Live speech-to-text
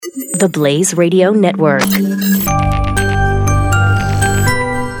The Blaze Radio Network.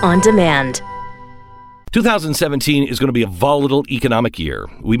 On demand. 2017 is going to be a volatile economic year.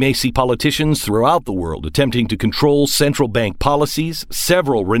 We may see politicians throughout the world attempting to control central bank policies.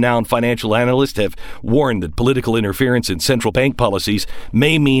 Several renowned financial analysts have warned that political interference in central bank policies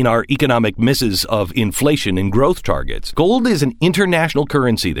may mean our economic misses of inflation and growth targets. Gold is an international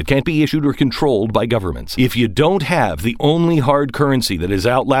currency that can't be issued or controlled by governments. If you don't have the only hard currency that has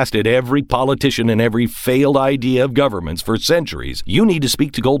outlasted every politician and every failed idea of governments for centuries, you need to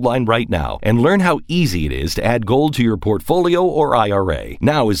speak to Goldline right now and learn how easy it is to add gold to your portfolio or IRA.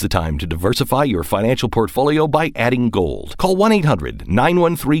 Now is the time to diversify your financial portfolio by adding gold. Call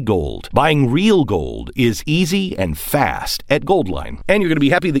 1-800-913-GOLD. Buying real gold is easy and fast at Goldline. And you're going to be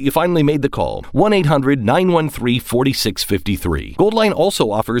happy that you finally made the call. 1-800-913-4653. Goldline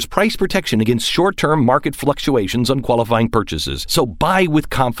also offers price protection against short-term market fluctuations on qualifying purchases. So buy with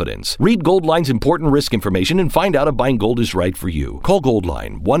confidence. Read Goldline's important risk information and find out if buying gold is right for you. Call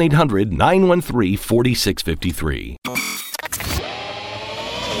Goldline 1-800-913-4653.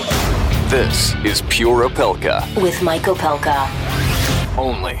 This is Pure Opelka With Mike Opelka.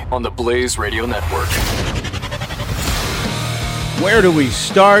 only on the Blaze Radio Network. Where do we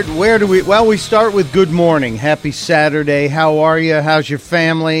start? Well, we start with good morning. Happy Saturday. How are you? How's your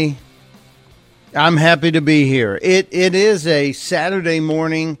family? I'm happy to be here. It is a Saturday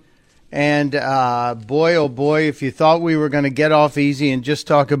morning, and boy, oh boy, if you thought we were going to get off easy and just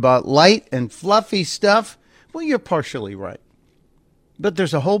talk about light and fluffy stuff, well, you're partially right. But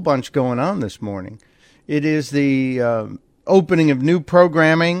there's a whole bunch going on this morning. It is the opening of new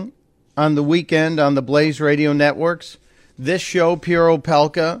programming on the weekend on the Blaze Radio Networks. This show, Pure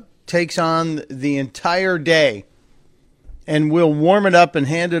Opelka, takes on the entire day, and we'll warm it up and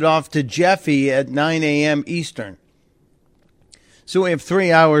hand it off to Jeffy at 9 a.m. Eastern. So we have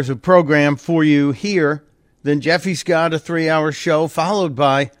 3 hours of program for you here. Then Jeffy's got a 3-hour show, followed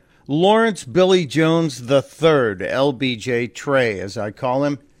by Lawrence Billy Jones III, LBJ Trey, as I call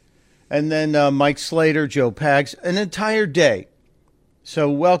him. And then Mike Slater, Joe Pags, an entire day.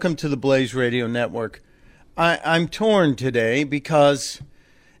 So welcome to the Blaze Radio Network. I'm torn today because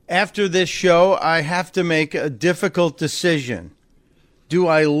after this show, I have to make a difficult decision. Do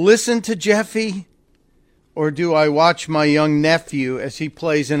I listen to Jeffy, or do I watch my young nephew as he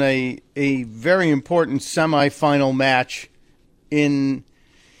plays in a very important semifinal match in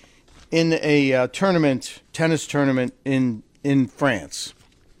a tennis tournament in France?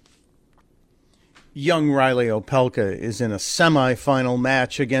 Young Riley Opelka is in a semifinal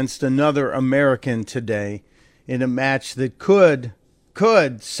match against another American today in a match that could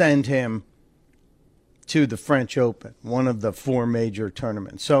send him to the French Open, one of the 4 major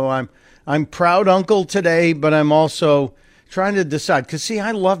tournaments. So I'm proud uncle today, but I'm also trying to decide. Because, see,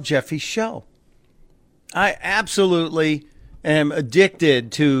 I love Jeffy's show. I absolutely am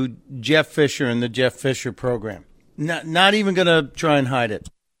addicted to Jeff Fisher and the Jeff Fisher program. Not even going to try and hide it.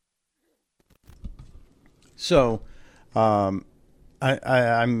 So I'm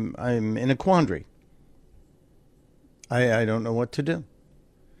in a quandary. I don't know what to do.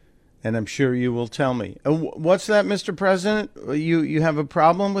 And I'm sure you will tell me. What's that, Mr. President? You have a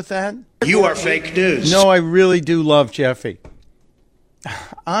problem with that? You are fake news. No, I really do love Jeffy.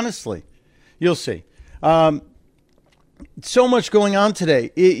 Honestly, you'll see. So much going on today.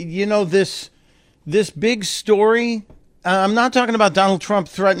 This big story. I'm not talking about Donald Trump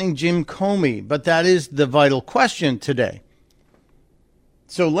threatening Jim Comey, but that is the vital question today.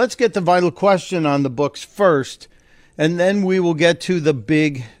 So let's get the vital question on the books first, and then we will get to the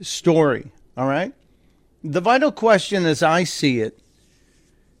big story, all right? The vital question, as I see it,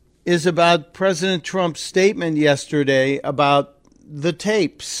 is about President Trump's statement yesterday about the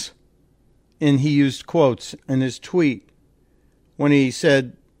tapes. And he used quotes in his tweet when he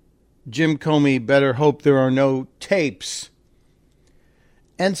said, Jim Comey better hope there are no tapes.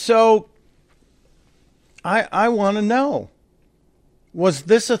 And so I want to know, was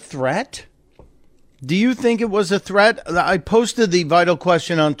this a threat? Do you think it was a threat? I posted the vital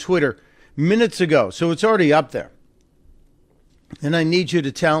question on Twitter minutes ago, so it's already up there. And I need you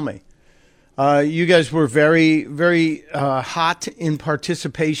to tell me. You guys were very, very hot in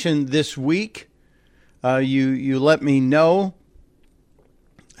participation this week. You let me know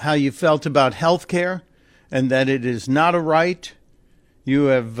how you felt about health care and that it is not a right. You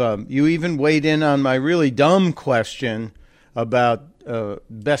have you even weighed in on my really dumb question about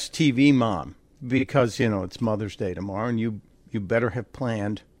best TV mom, because it's Mother's Day tomorrow, and you better have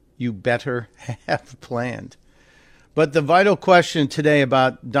planned. You better have planned. But the vital question today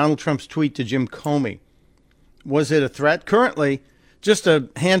about Donald Trump's tweet to Jim Comey, was it a threat? Currently, just a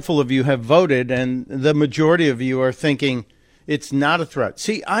handful of you have voted, and the majority of you are thinking it's not a threat.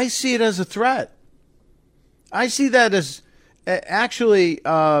 See, I see it as a threat. I see that as actually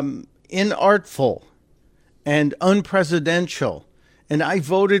inartful and unpresidential. And I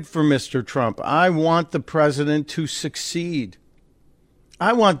voted for Mr. Trump. I want the president to succeed.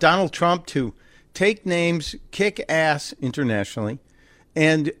 I want Donald Trump to take names, kick ass internationally,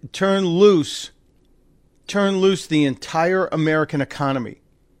 and turn loose the entire American economy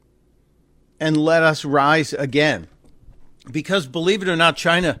and let us rise again. Because believe it or not,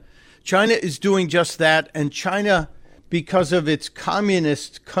 China is doing just that. And China, because of its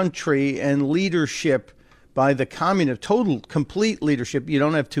communist country and leadership by the complete leadership, you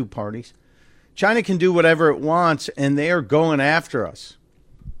don't have two parties. China can do whatever it wants, and they are going after us.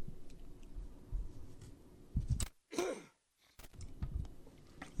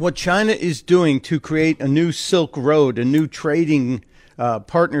 What China is doing to create a new Silk Road, a new trading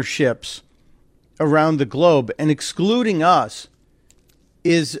partnerships around the globe, and excluding us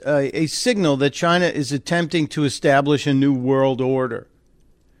is a signal that China is attempting to establish a new world order.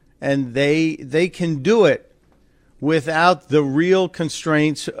 And they can do it without the real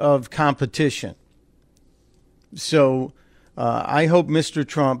constraints of competition. So I hope Mr.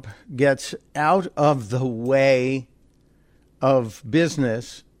 Trump gets out of the way of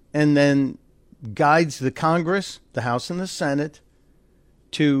business and then guides the Congress, the House and the Senate,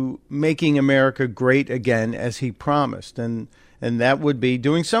 to making America great again, as he promised. And that would be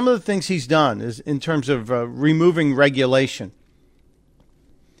doing some of the things he's done is in terms of removing regulation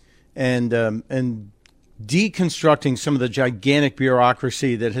and deconstructing some of the gigantic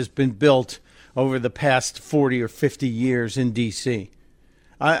bureaucracy that has been built over the past 40 or 50 years in D.C.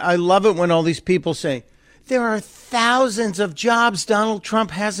 I love it when all these people say, there are thousands of jobs Donald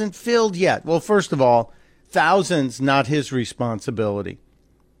Trump hasn't filled yet. Well, first of all, thousands, not his responsibility.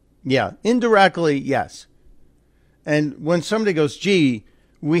 Yeah, indirectly, yes. And when somebody goes, gee,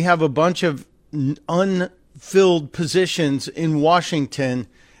 we have a bunch of unfilled positions in Washington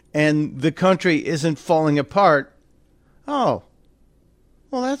and the country isn't falling apart. Oh,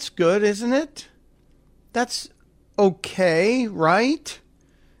 well, that's good, isn't it? That's okay, right?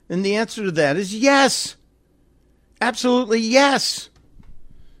 And the answer to that is yes. Absolutely yes.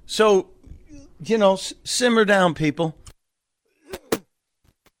 So, simmer down, people.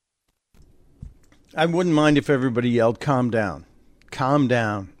 I wouldn't mind if everybody yelled, calm down. Calm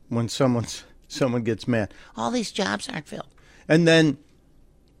down when someone gets mad. All these jobs aren't filled. And then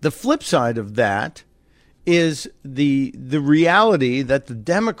the flip side of that is the reality that the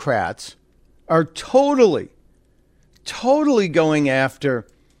Democrats are totally going after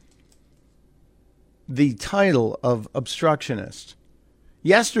the title of obstructionist.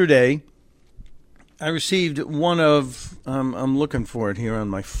 Yesterday, I received one of, I'm looking for it here on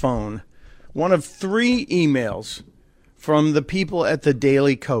my phone, one of 3 emails from the people at the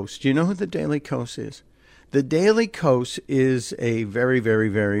Daily Kos. Do you know who the Daily Kos is? The Daily Kos is a very, very,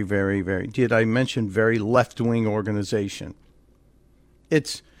 very, very, very, did I mention very left-wing organization.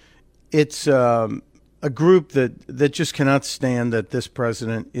 It's a group that just cannot stand that this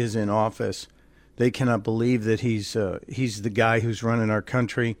president is in office. They cannot believe that he's the guy who's running our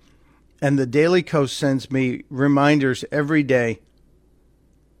country. And the Daily Kos sends me reminders every day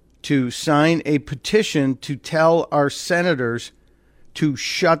to sign a petition to tell our senators to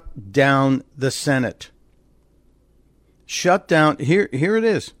shut down the Senate. Shut down. Here it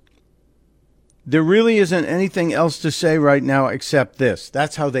is. There really isn't anything else to say right now except this.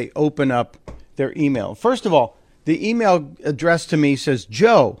 That's how they open up their email. First of all, the email address to me says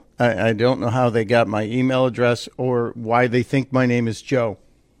Joe. I don't know how they got my email address or why they think my name is Joe.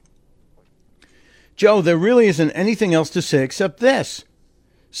 Joe, there really isn't anything else to say except this.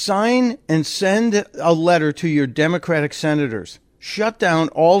 Sign and send a letter to your Democratic senators. Shut down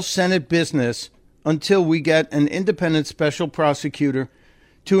all Senate business until we get an independent special prosecutor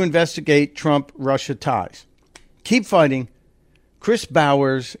to investigate Trump-Russia ties. Keep fighting. Chris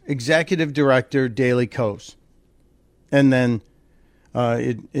Bowers, Executive Director, Daily Kos. And then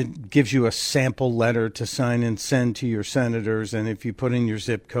it gives you a sample letter to sign and send to your senators, and if you put in your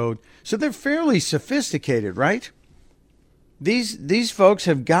zip code. So they're fairly sophisticated, right? These folks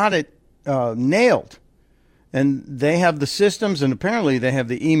have got it nailed. And they have the systems, and apparently they have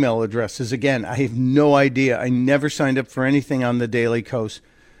the email addresses. Again, I have no idea. I never signed up for anything on the Daily Kos.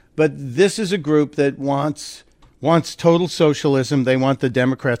 But this is a group that wants total socialism. They want the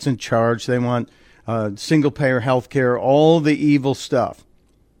Democrats in charge. They want single-payer health care, all the evil stuff.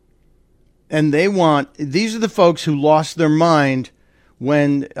 And these are the folks who lost their mind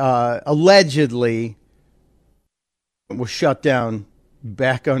when allegedly was shut down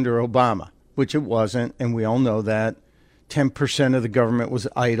back under Obama, which it wasn't, and we all know that. 10% of the government was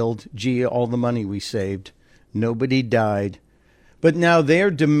idled. Gee, all the money we saved. Nobody died. But now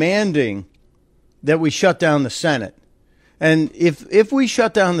they're demanding that we shut down the Senate. And if we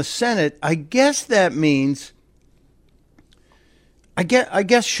shut down the Senate, I guess that means, I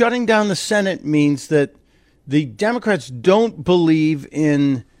guess shutting down the Senate means that the Democrats don't believe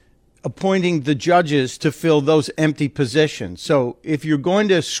in appointing the judges to fill those empty positions. So if you're going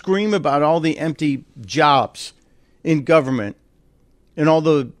to scream about all the empty jobs in government and all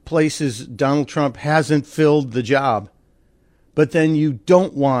the places Donald Trump hasn't filled the job, but then you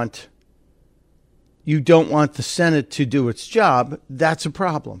don't want the Senate to do its job, that's a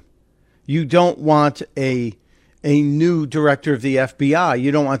problem. You don't want a new director of the FBI.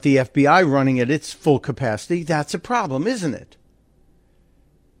 You don't want the FBI running at its full capacity. That's a problem, isn't it?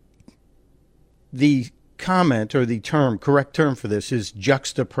 The comment or the correct term for this is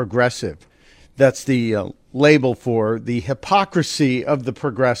juxtaprogressive. That's the label for the hypocrisy of the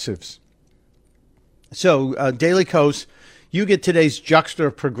progressives. So, Daily Kos, you get today's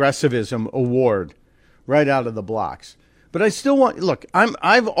Juxtaprogressivism Award right out of the blocks. But I still want, look,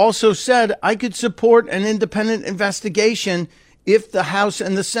 I've also said I could support an independent investigation if the House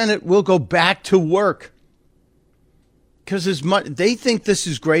and the Senate will go back to work. Because they think this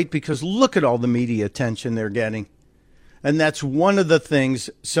is great because look at all the media attention they're getting. And that's one of the things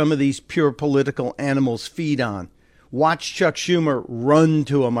some of these pure political animals feed on. Watch Chuck Schumer run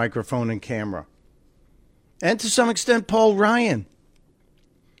to a microphone and camera. And to some extent, Paul Ryan.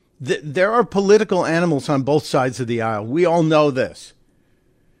 There are political animals on both sides of the aisle. We all know this.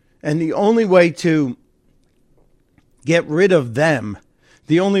 And the only way to get rid of them,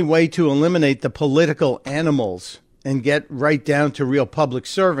 the only way to eliminate the political animals and get right down to real public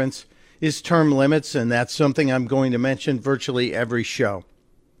servants is term limits, and that's something I'm going to mention virtually every show.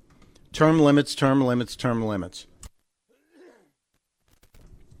 Term limits, term limits, term limits.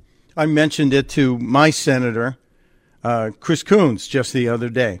 I mentioned it to my senator, Chris Coons, just the other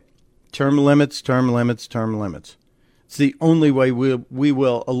day. Term limits, term limits, term limits. It's the only way we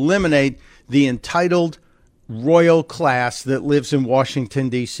will eliminate the entitled royal class that lives in Washington,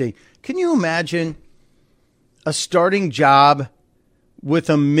 D.C. Can you imagine a starting job with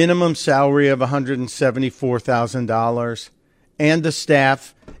a minimum salary of $174,000 and the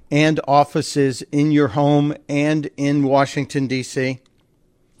staff and offices in your home and in Washington, D.C.,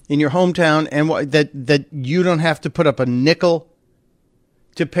 in your hometown, and that you don't have to put up a nickel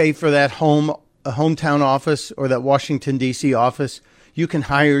to pay for that hometown office or that Washington, D.C. office? You can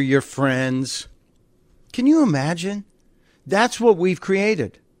hire your friends. Can you imagine? That's what we've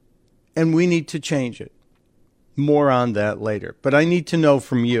created, and we need to change it. More on that later. But I need to know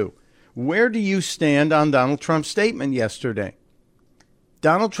from you, where do you stand on Donald Trump's statement yesterday?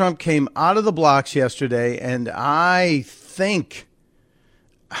 Donald Trump came out of the blocks yesterday, and I think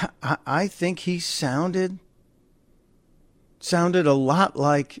he sounded a lot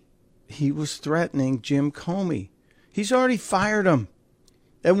like he was threatening Jim Comey. He's already fired him.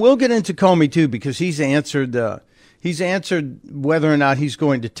 And we'll get into Comey, too, because he's answered whether or not he's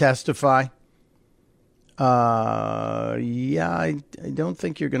going to testify. I don't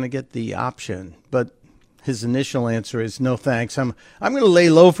think you're going to get the option, but his initial answer is no thanks. I'm going to lay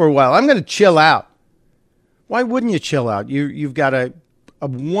low for a while. I'm going to chill out. Why wouldn't you chill out? You've got a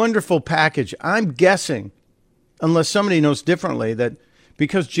wonderful package. I'm guessing, unless somebody knows differently, that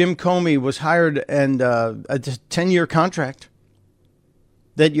because Jim Comey was hired and a 10-year contract,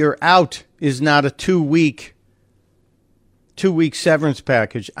 that your out is not a two-week severance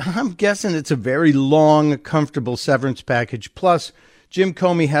package. I'm guessing it's a very long, comfortable severance package. Plus, Jim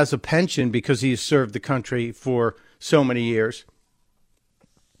Comey has a pension because he has served the country for so many years.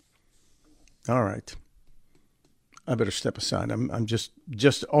 All right. I better step aside. I'm just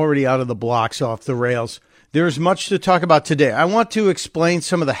already out of the blocks, off the rails. There's much to talk about today. I want to explain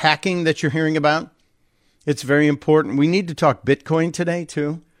some of the hacking that you're hearing about. It's very important. We need to talk Bitcoin today,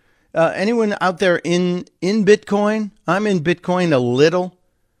 too. Anyone out there in Bitcoin? I'm in Bitcoin a little.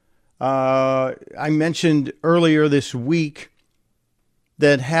 I mentioned earlier this week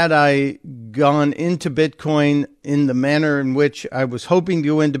that had I gone into Bitcoin in the manner in which I was hoping to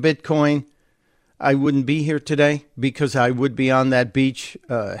go into Bitcoin, I wouldn't be here today because I would be on that beach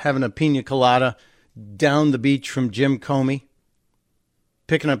having a pina colada down the beach from Jim Comey,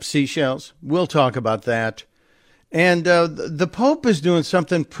 picking up seashells. We'll talk about that. And the Pope is doing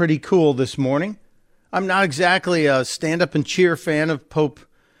something pretty cool this morning. I'm not exactly a stand-up and cheer fan of Pope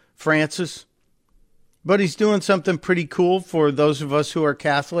Francis, but he's doing something pretty cool for those of us who are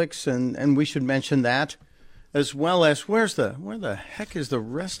Catholics, and we should mention that. as well as where the heck is the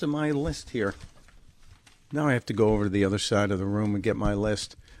rest of my list here? Now I have to go over to the other side of the room and get my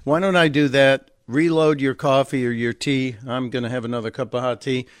list. Why don't I do that? Reload your coffee or your tea. I'm going to have another cup of hot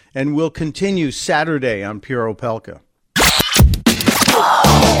tea, and we'll continue Saturday on Pure Opelka.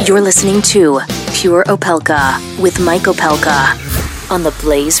 You're listening to Pure Opelka with Mike Opelka on the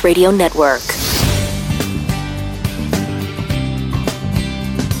Blaze Radio Network.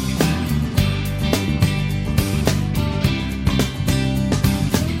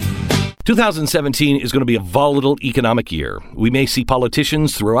 2017 is going to be a volatile economic year. We may see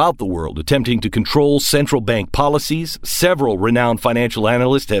politicians throughout the world attempting to control central bank policies. Several renowned financial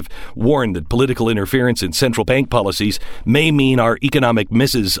analysts have warned that political interference in central bank policies may mean our economic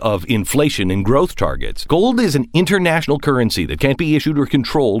misses of inflation and growth targets. Gold is an international currency that can't be issued or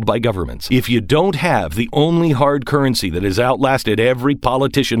controlled by governments. If you don't have the only hard currency that has outlasted every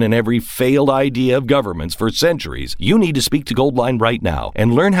politician and every failed idea of governments for centuries, you need to speak to Goldline right now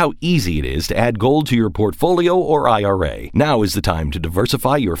and learn how easy it is to add gold to your portfolio or IRA. Now is the time to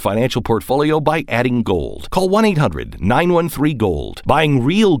diversify your financial portfolio by adding gold. Call 1-800-913-GOLD. Buying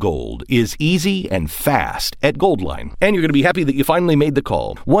real gold is easy and fast at Goldline. And you're going to be happy that you finally made the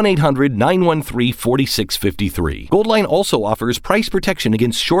call. 1-800-913-4653. Goldline also offers price protection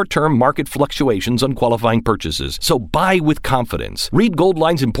against short-term market fluctuations on qualifying purchases. So buy with confidence. Read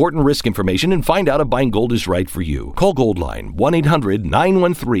Goldline's important risk information and find out if buying gold is right for you. Call Goldline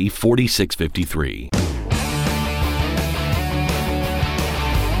 1-800-913-4653.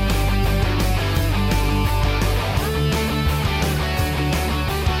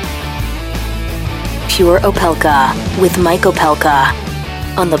 Pure Opelka with Mike Opelka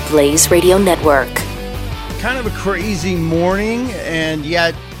on the Blaze Radio Network. Kind of a crazy morning, and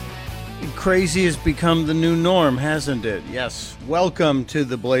yet crazy has become the new norm, hasn't it? Yes. Welcome to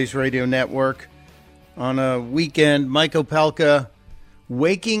the Blaze Radio Network on a weekend. Mike Opelka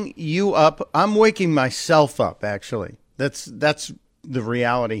waking you up. I'm waking myself up, actually. That's the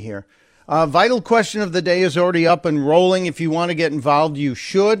reality here. Vital question of the day is already up and rolling. If you want to get involved, you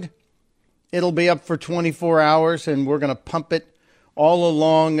should. It'll be up for 24 hours, and we're going to pump it all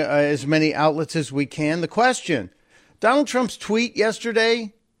along as many outlets as we can. The question, Donald Trump's tweet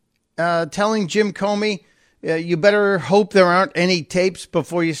yesterday telling Jim Comey, you better hope there aren't any tapes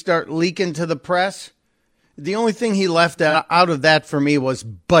before you start leaking to the press. The only thing he left out of that for me was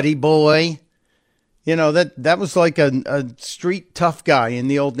buddy boy. You know, that was like a street tough guy in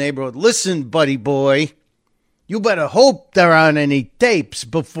the old neighborhood. Listen, buddy boy, you better hope there aren't any tapes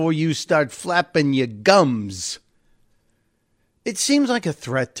before you start flapping your gums. It seems like a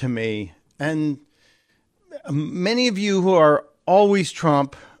threat to me. And many of you who are always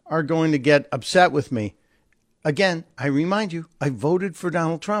Trump are going to get upset with me. Again, I remind you, I voted for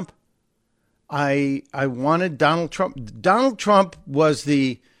Donald Trump. I wanted Donald Trump. Donald Trump was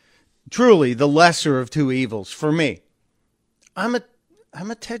truly the lesser of two evils for me. I'm a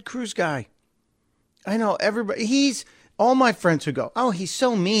Ted Cruz guy. I know everybody. All my friends who go, oh, he's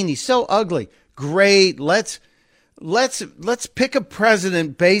so mean, he's so ugly. Great, let's pick a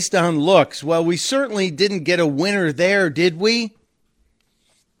president based on looks. Well, we certainly didn't get a winner there, did we?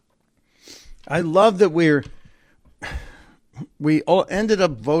 I love that we all ended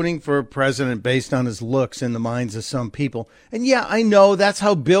up voting for a president based on his looks in the minds of some people. And yeah, I know that's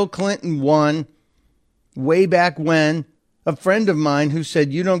how Bill Clinton won way back when. A friend of mine who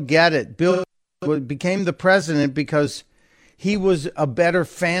said, you don't get it. Bill became the president because he was a better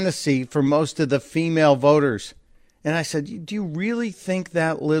fantasy for most of the female voters. And I said, do you really think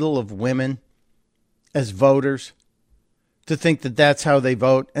that little of women as voters to think that that's how they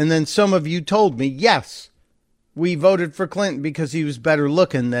vote? And then some of you told me, yes. We voted for Clinton because he was better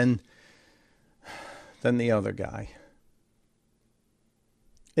looking than the other guy.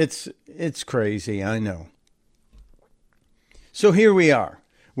 It's crazy, I know. So here we are.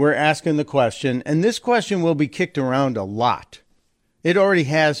 We're asking the question, and this question will be kicked around a lot. It already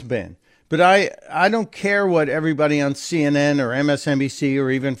has been. But I don't care what everybody on CNN or MSNBC or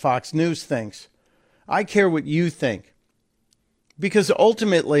even Fox News thinks. I care what you think. Because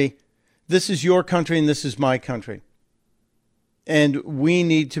ultimately, this is your country and this is my country. And we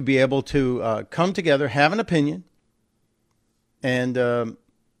need to be able to come together, have an opinion, and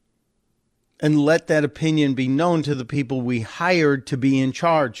let that opinion be known to the people we hired to be in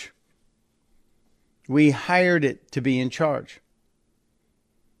charge. We hired it to be in charge.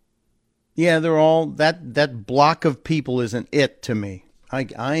 Yeah, they're all, that block of people isn't it to me.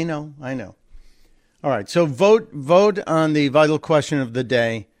 I know. All right, so vote on the vital question of the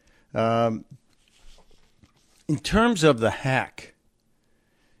day. In terms of the hack,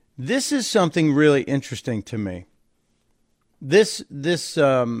 This is something really interesting to me. This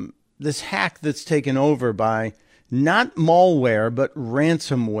hack that's taken over by not malware, but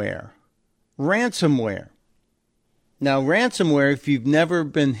ransomware. Ransomware. Now, ransomware, if you've never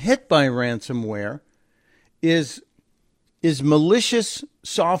been hit by ransomware, is malicious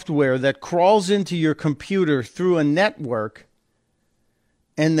software that crawls into your computer through a network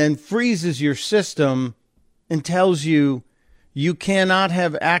and then freezes your system and tells you you cannot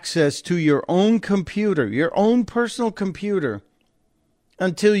have access to your own computer, your own personal computer,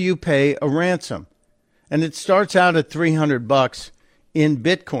 until you pay a ransom. And it starts out at $300 in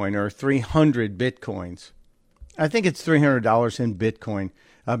Bitcoin, or 300 Bitcoins. I think it's $300 in Bitcoin,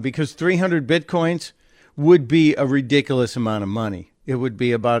 because 300 Bitcoins would be a ridiculous amount of money. It would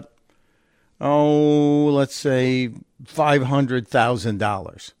be about, let's say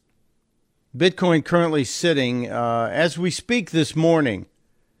 $500,000. Bitcoin currently sitting, as we speak this morning,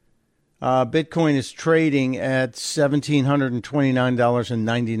 Bitcoin is trading at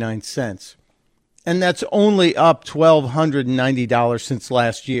 $1,729.99. And that's only up $1,290 since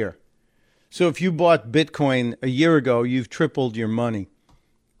last year. So if you bought Bitcoin a year ago, you've tripled your money.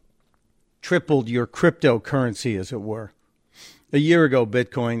 Tripled your cryptocurrency, as it were. A year ago,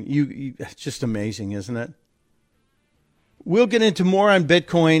 Bitcoin, it's just amazing, isn't it? We'll get into more on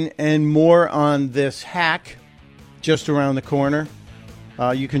Bitcoin and more on this hack just around the corner.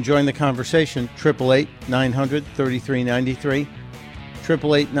 You can join the conversation, 888-900-3393.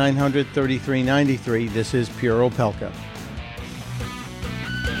 888-900-3393. This is Pure Opelka.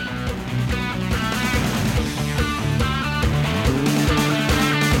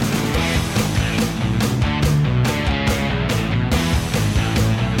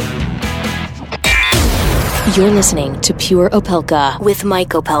 You're listening to Pure Opelka with Mike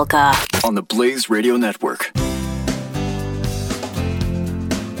Opelka on the Blaze Radio Network.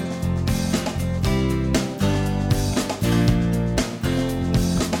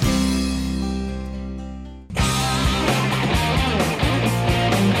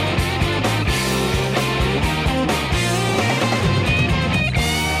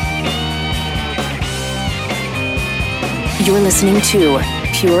 You're listening to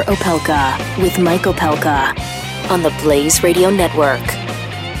Pure Opelka with Mike Opelka on the Blaze Radio Network.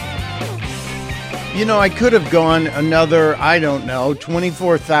 You know, I could have gone another,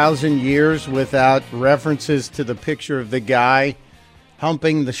 24,000 years without references to the picture of the guy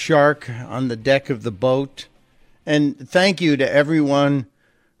humping the shark on the deck of the boat. And thank you to everyone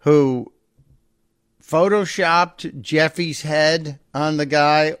who photoshopped Jeffy's head on the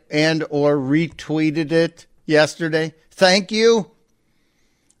guy and or retweeted it yesterday. Thank you.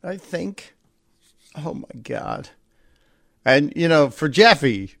 I think. Oh, my God. And, you know, for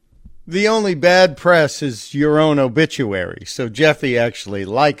Jeffy, the only bad press is your own obituary. So Jeffy actually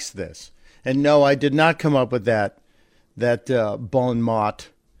likes this. And no, I did not come up with that bon mot.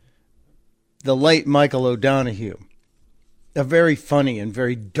 The late Michael O'Donoghue, a very funny and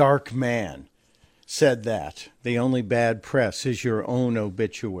very dark man, said that. The only bad press is your own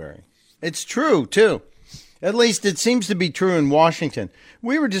obituary. It's true, too. At least it seems to be true in Washington.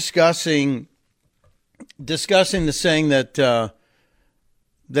 We were discussing the saying that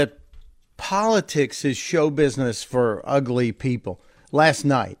that politics is show business for ugly people. Last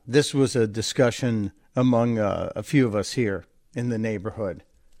night, this was a discussion among a few of us here in the neighborhood,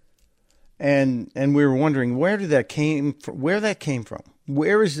 and we were wondering where that came from.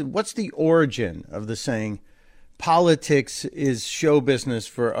 What's the origin of the saying, politics is show business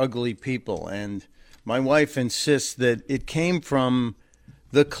for ugly people? And my wife insists that it came from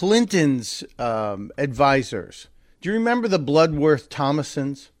the Clintons' advisors. Do you remember the Bloodworth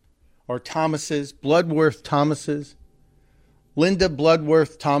Thomases? Bloodworth Thomases? Linda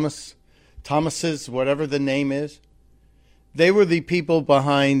Bloodworth Thomases, whatever the name is. They were the people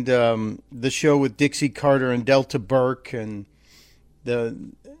behind the show with Dixie Carter and Delta Burke and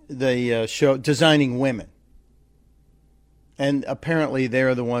the show Designing Women. And apparently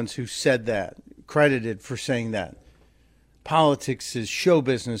they're the ones who said that, credited for saying that. Politics is show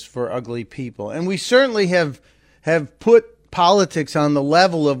business for ugly people. And we certainly have put politics on the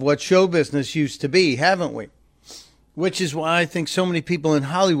level of what show business used to be, haven't we? Which is why I think so many people in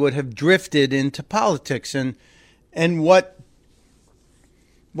Hollywood have drifted into politics. And what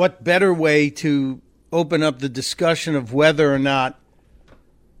better way to open up the discussion of whether or not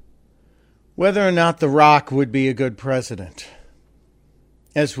The Rock would be a good president.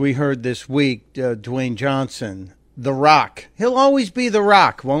 As we heard this week, Dwayne Johnson, The Rock, he'll always be The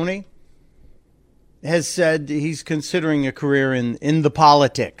Rock, won't he? Has said he's considering a career in the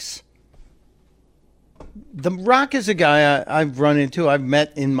politics. The Rock is a guy I've run into. I've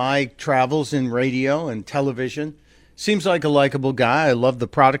met in my travels in radio and television. Seems like a likable guy. I love the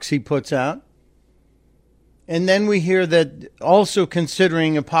products he puts out. And then we hear that also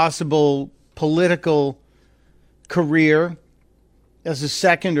considering a possible political career as a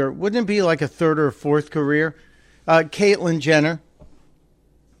second, or wouldn't it be like a third or fourth career? Caitlyn Jenner.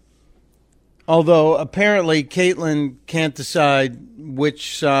 Although apparently Caitlyn can't decide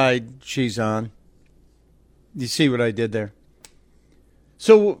which side she's on. You see what I did there?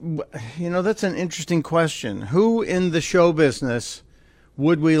 So, that's an interesting question. Who in the show business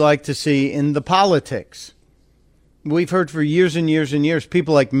would we like to see in the politics? We've heard for years and years and years,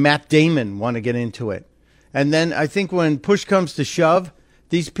 people like Matt Damon want to get into it. And then I think when push comes to shove,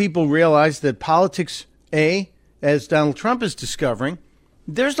 these people realize that politics, as Donald Trump is discovering,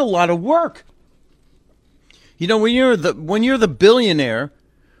 there's a lot of work. When you're the billionaire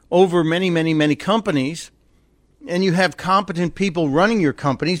over many, many, many companies, and you have competent people running your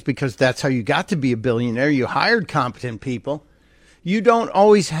companies because that's how you got to be a billionaire. You hired competent people. You don't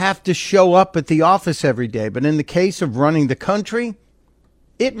always have to show up at the office every day. But in the case of running the country,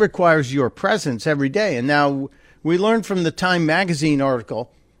 it requires your presence every day. And now we learned from the Time magazine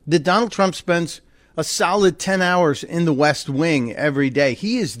article that Donald Trump spends a solid 10 hours in the West Wing every day.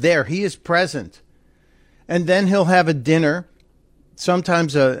 He is there. He is present. And then he'll have a dinner,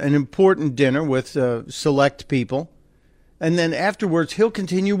 sometimes an important dinner with select people. And then afterwards, he'll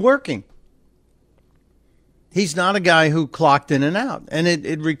continue working. He's not a guy who clocked in and out. And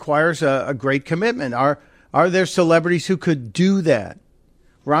it requires a great commitment. Are there celebrities who could do that?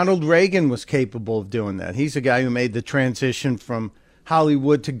 Ronald Reagan was capable of doing that. He's a guy who made the transition from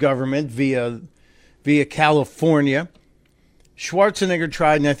Hollywood to government via California. Schwarzenegger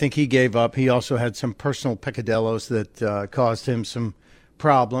tried, and I think he gave up. He also had some personal peccadillos that caused him some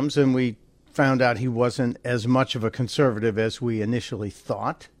problems, and we found out he wasn't as much of a conservative as we initially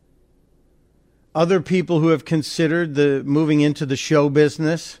thought. Other people who have considered moving into the show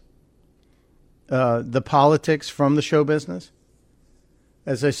business, the politics from the show business.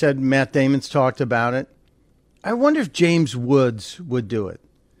 As I said, Matt Damon's talked about it. I wonder if James Woods would do it.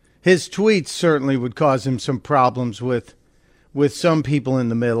 His tweets certainly would cause him some problems with some people in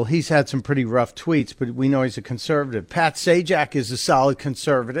the middle. He's had some pretty rough tweets, but we know he's a conservative. Pat Sajak is a solid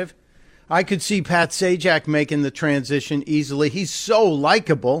conservative. I could see Pat Sajak making the transition easily. He's so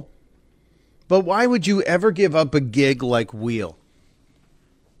likable. But why would you ever give up a gig like Wheel?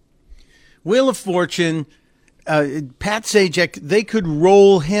 Wheel of Fortune, Pat Sajak, they could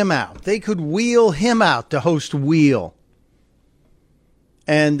roll him out. They could wheel him out to host Wheel.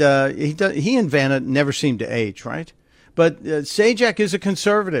 And he and Vanna never seem to age, right? But Sajak is a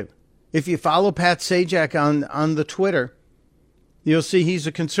conservative. If you follow Pat Sajak on the Twitter, you'll see he's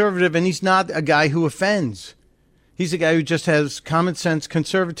a conservative, and he's not a guy who offends. He's a guy who just has common sense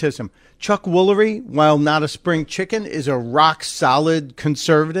conservatism. Chuck Woolery, while not a spring chicken, is a rock-solid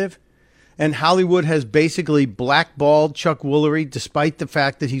conservative. And Hollywood has basically blackballed Chuck Woolery, despite the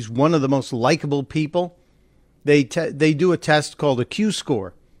fact that he's one of the most likable people. They do a test called a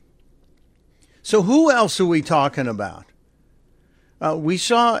Q-score. So who else are we talking about? We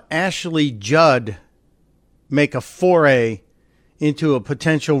saw Ashley Judd make a foray into a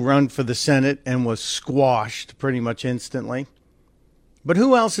potential run for the Senate and was squashed pretty much instantly. But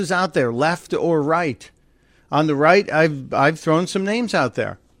who else is out there, left or right? On the right, I've thrown some names out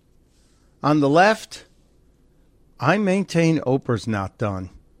there. On the left, I maintain Oprah's not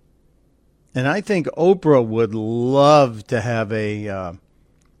done. And I think Oprah would love to have a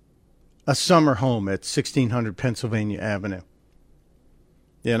summer home at 1600 Pennsylvania Avenue.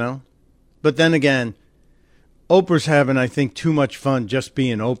 But then again, Oprah's having, I think, too much fun just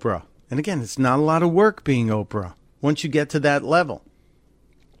being Oprah. And again, it's not a lot of work being Oprah once you get to that level.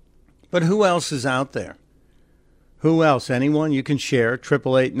 But who else is out there? Who else? Anyone you can share?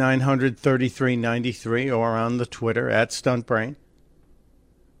 888-900-3393 or on the Twitter @StuntBrain.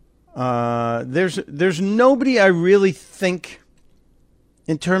 There's nobody I really think,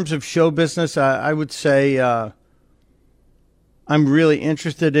 in terms of show business, I would say I'm really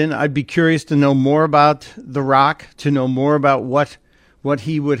interested in. I'd be curious to know more about The Rock, to know more about what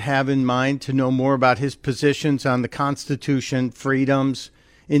he would have in mind, to know more about his positions on the Constitution, freedoms,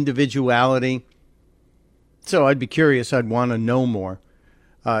 individuality. So I'd be curious. I'd want to know more.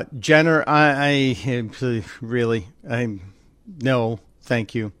 Jenner, I no,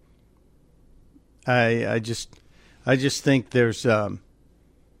 thank you. I just think there's no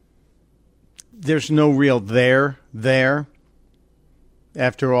real there.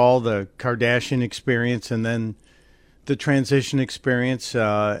 After all, the Kardashian experience and then the transition experience,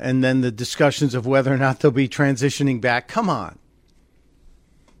 and then the discussions of whether or not they'll be transitioning back. Come on.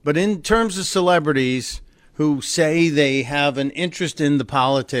 But in terms of celebrities who say they have an interest in the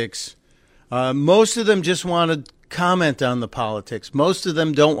politics, most of them just want to comment on the politics. Most of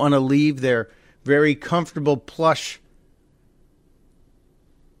them don't want to leave their very comfortable, plush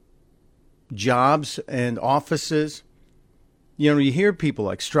jobs and offices. You know, you hear people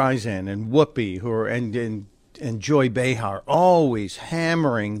like Streisand and Whoopi who are and Joy Behar always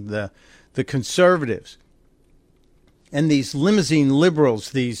hammering the conservatives and these limousine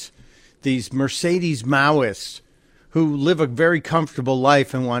liberals, these Mercedes Maoists who live a very comfortable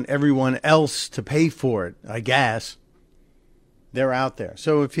life and want everyone else to pay for it, I guess. They're out there.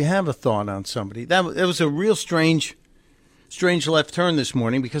 So if you have a thought on somebody, that was a real strange left turn this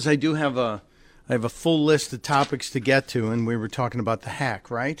morning, because I have a full list of topics to get to, and we were talking about the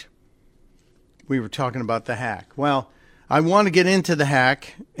hack, right? We were talking about the hack. Well, I want to get into the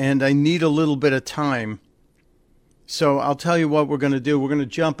hack, and I need a little bit of time. So I'll tell you what we're going to do. We're going to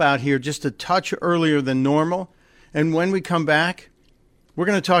jump out here just a touch earlier than normal, and when we come back, we're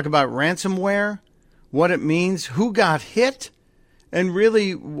going to talk about ransomware, what it means, who got hit, and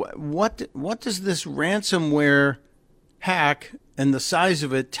really what does this ransomware hack and the size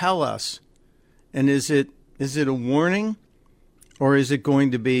of it tell us? And is it a warning, or is it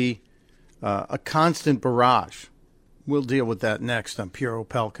going to be a constant barrage? We'll deal with that next on Pure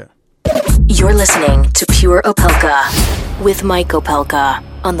Opelka. You're listening to Pure Opelka with Mike Opelka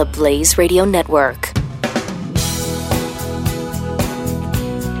on the Blaze Radio Network.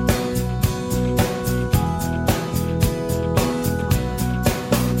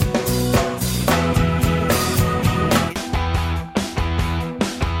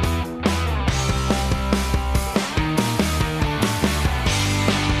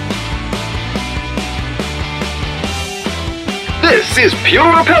 This is Pure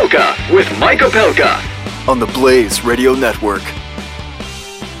Opelka with Mike Opelka on the Blaze Radio Network.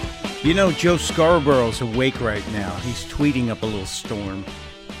 You know, Joe Scarborough's awake right now. He's tweeting up a little storm.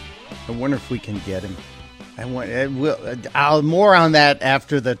 I wonder if we can get him. I'll more on that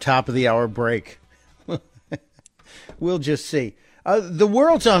after the top of the hour break. We'll just see. The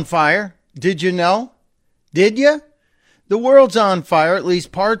world's on fire. Did you know? Did you? The world's on fire. At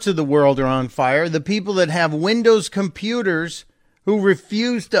least parts of the world are on fire. The people that have Windows computers who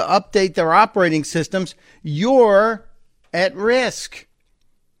refuse to update their operating systems, you're at risk.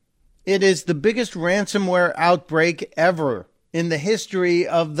 It is the biggest ransomware outbreak ever in the history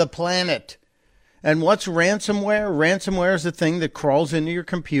of the planet. And what's ransomware? Ransomware is a thing that crawls into your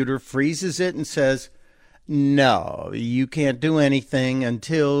computer, freezes it, and says, no, you can't do anything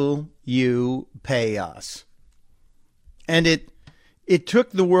until you pay us. And it took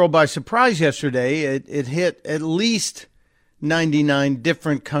the world by surprise yesterday. It hit at least 99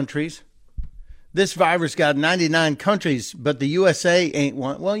 different countries. This virus got 99 countries, but the USA ain't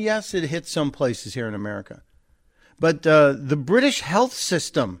one. Well, yes, it hit some places here in America. But the British health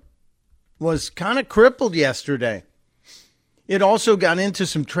system was kind of crippled yesterday. It also got into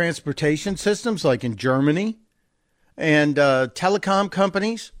some transportation systems like in Germany and telecom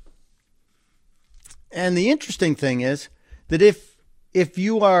companies. And the interesting thing is that if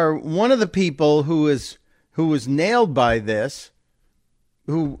you are one of the people who was nailed by this,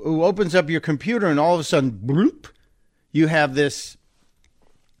 who opens up your computer and all of a sudden, bloop, you have this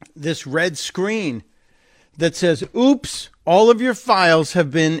red screen that says, oops, all of your files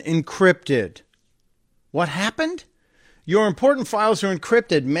have been encrypted. What happened? Your important files are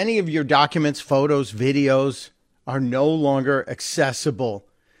encrypted. Many of your documents, photos, videos are no longer accessible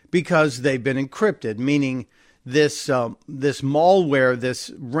because they've been encrypted, meaning this malware, this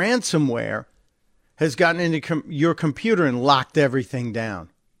ransomware, has gotten into your computer and locked everything down.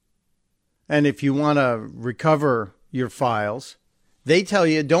 And if you want to recover your files, they tell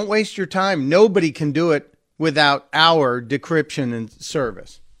you, don't waste your time. Nobody can do it without our decryption and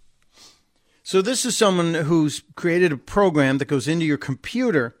service. So this is someone who's created a program that goes into your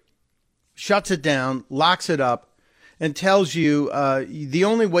computer, shuts it down, locks it up, and tells you the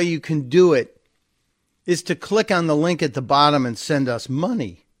only way you can do it is to click on the link at the bottom and send us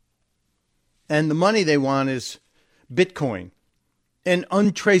money. And the money they want is Bitcoin, an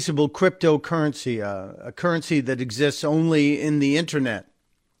untraceable cryptocurrency, a currency that exists only in the internet.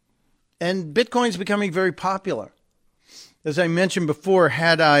 And Bitcoin's becoming very popular. As I mentioned before,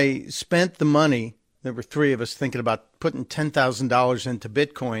 had I spent the money, there were three of us thinking about putting $10,000 into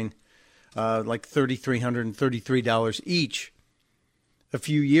Bitcoin, like $3,333 each, a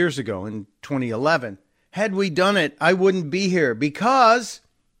few years ago in 2011. Had we done it, I wouldn't be here, because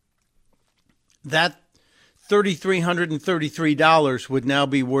that $3,333 would now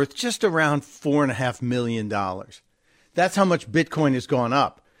be worth just around $4.5 million. That's how much Bitcoin has gone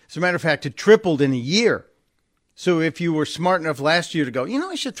up. As a matter of fact, it tripled in a year. So if you were smart enough last year to go,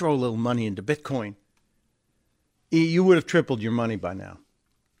 I should throw a little money into Bitcoin, you would have tripled your money by now.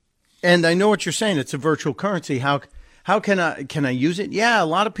 And I know what you're saying. It's a virtual currency. How can I use it? Yeah, a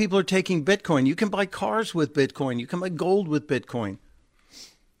lot of people are taking Bitcoin. You can buy cars with Bitcoin. You can buy gold with Bitcoin.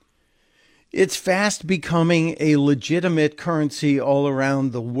 It's fast becoming a legitimate currency all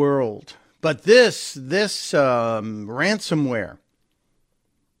around the world. But this ransomware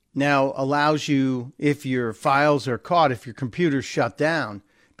now allows you, if your files are caught, if your computer's shut down,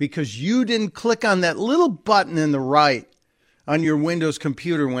 because you didn't click on that little button in the right on your Windows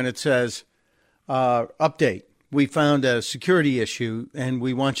computer when it says update. We found a security issue and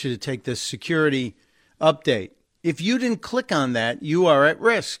we want you to take this security update. If you didn't click on that, you are at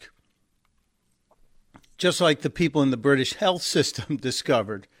risk. Just like the people in the British health system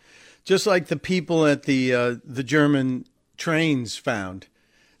discovered. Just like the people at the German trains found.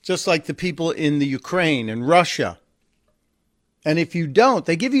 Just like the people in the Ukraine and Russia. And if you don't,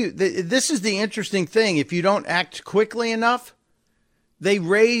 they give you, this is the interesting thing. If you don't act quickly enough, they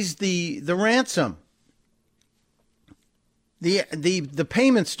raise the ransom. The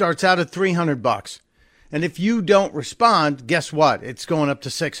payment starts out at $300. And if you don't respond, guess what? It's going up to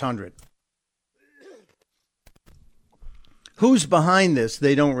 $600. Who's behind this?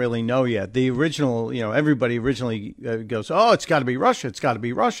 They don't really know yet. The original, everybody originally goes, oh, it's got to be Russia. It's got to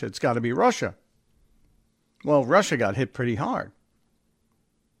be Russia. It's got to be Russia. Well, Russia got hit pretty hard.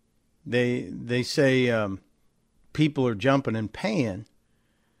 They say people are jumping and paying.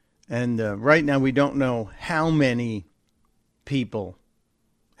 And right now we don't know how many people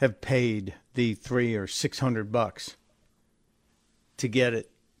have paid the $300 or $600 to get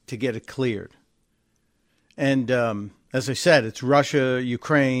it cleared. And as I said, it's Russia,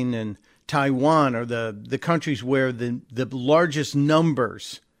 Ukraine, and Taiwan are the countries where the largest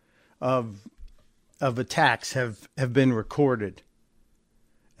numbers of attacks have been recorded.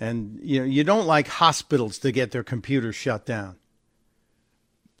 And you don't like hospitals to get their computers shut down.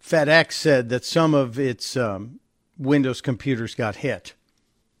 FedEx said that some of its Windows computers got hit,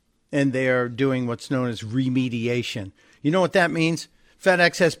 and they are doing what's known as remediation. You know what that means?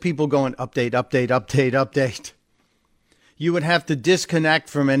 FedEx has people going update, update, update, update. You would have to disconnect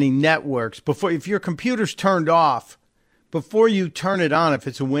from any networks before, if your computer's turned off, before you turn it on, if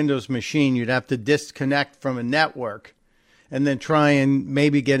it's a Windows machine, you'd have to disconnect from a network and then try and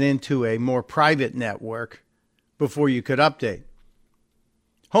maybe get into a more private network before you could update.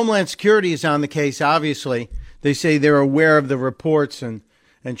 Homeland Security is on the case, obviously. They say they're aware of the reports and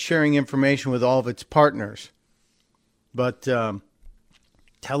sharing information with all of its partners. But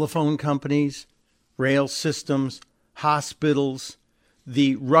telephone companies, rail systems, hospitals,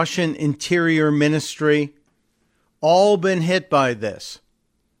 the Russian Interior Ministry, all been hit by this.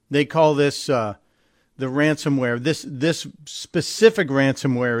 They call this the ransomware. This specific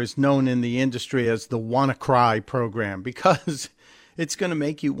ransomware is known in the industry as the WannaCry program because it's going to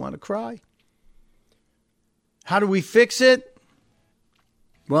make you want to cry. How do we fix it?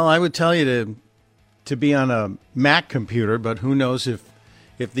 Well, I would tell you to be on a Mac computer, but who knows if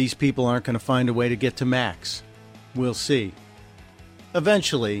these people aren't going to find a way to get to Macs. We'll see.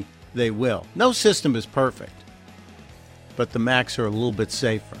 Eventually, they will. No system is perfect, but the Macs are a little bit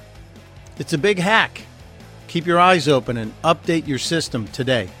safer. It's a big hack. Keep your eyes open and update your system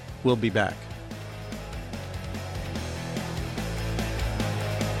today. We'll be back.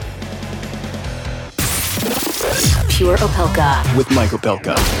 Pure Opelka. With Mike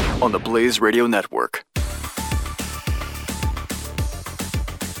Opelka on the Blaze Radio Network.